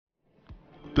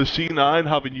The C9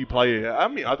 have a new player. I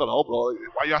mean, I don't know, bro.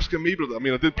 Why are you asking me, brother? I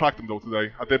mean, I did prac them though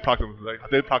today. I did prac them.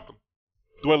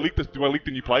 Do I leak this? Do I leak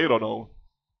the new player or no?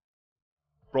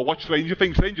 Bro, watch Stranger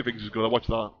Things. Stranger Things is good. I watched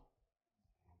that.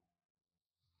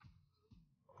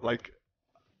 Like,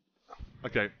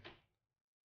 okay.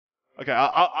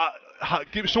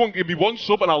 Give me one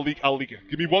sub and I'll leak it.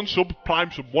 Give me one sub,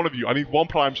 prime sub, one of you. I need one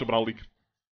prime sub and I'll leak.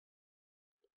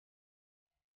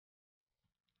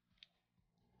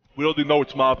 We already know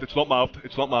it's marked. It's not marked.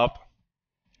 It's not marked.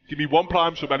 Give me one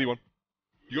prime sub, anyone.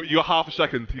 You got half a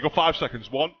second. You got 5 seconds.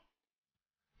 1,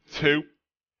 2,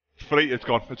 3. It's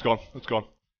gone. It's gone. It's gone.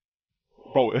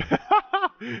 Bro.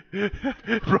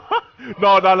 Bro.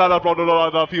 No, bro.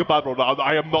 No. I feel bad, bro. No,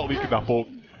 I am not leaking that, bro.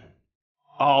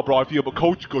 Oh, bro, I feel, but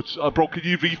Coach Guts, bro, can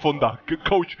you refund that?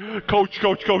 Coach,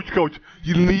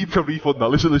 you need to refund that.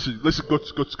 Listen,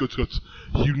 Guts.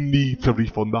 You need to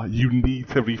refund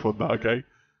that. Okay?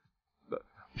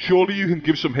 Surely you can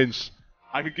give some hints.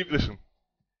 I can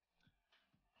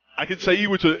say you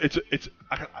listen,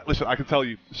 I can tell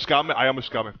you, scam, I am a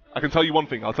scammer. I can tell you one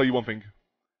thing, I'll tell you one thing.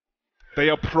 They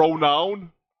are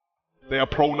pronoun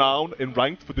in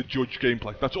ranked for the judge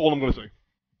gameplay. That's all I'm going to say.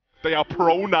 They are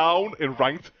pronoun in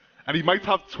ranked, and he might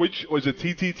have Twitch or is it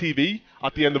TTTV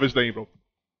at the end of his name, bro.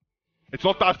 It's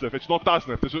not Dasnif.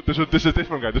 There's a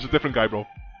different guy, bro.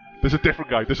 There's a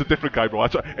different guy, bro.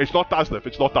 It's not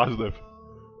Dasnif.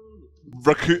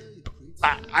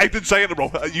 I didn't say it,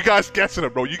 bro. You guys are guessing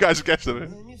it, bro. You guys are guessing it.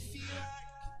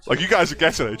 Like, you guys are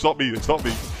guessing it. It's not me.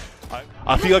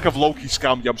 I feel like I've low-key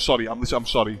scammed you. I'm sorry. I'm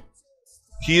sorry.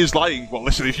 He is lying. Well,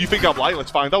 listen, if you think I'm lying,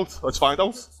 let's find out.